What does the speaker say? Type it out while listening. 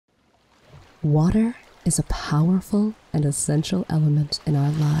Water is a powerful and essential element in our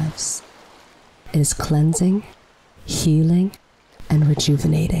lives. It is cleansing, healing, and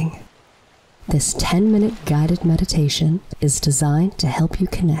rejuvenating. This 10-minute guided meditation is designed to help you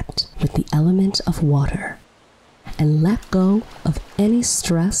connect with the element of water and let go of any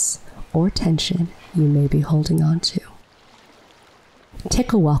stress or tension you may be holding on to.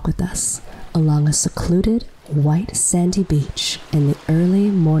 Take a walk with us along a secluded, white sandy beach in the early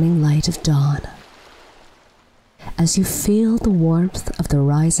morning light of dawn. As you feel the warmth of the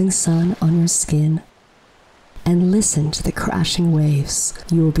rising sun on your skin and listen to the crashing waves,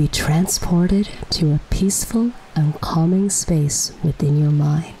 you will be transported to a peaceful and calming space within your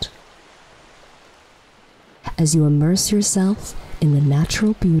mind. As you immerse yourself in the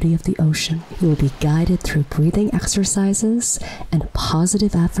natural beauty of the ocean, you will be guided through breathing exercises and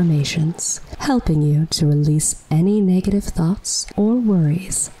positive affirmations, helping you to release any negative thoughts or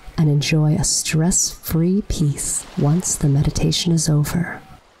worries and enjoy a stress-free peace once the meditation is over.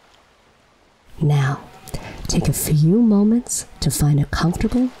 Now, take a few moments to find a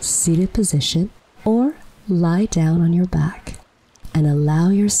comfortable seated position or lie down on your back and allow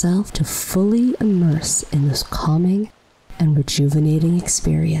yourself to fully immerse in this calming and rejuvenating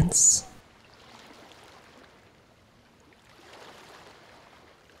experience.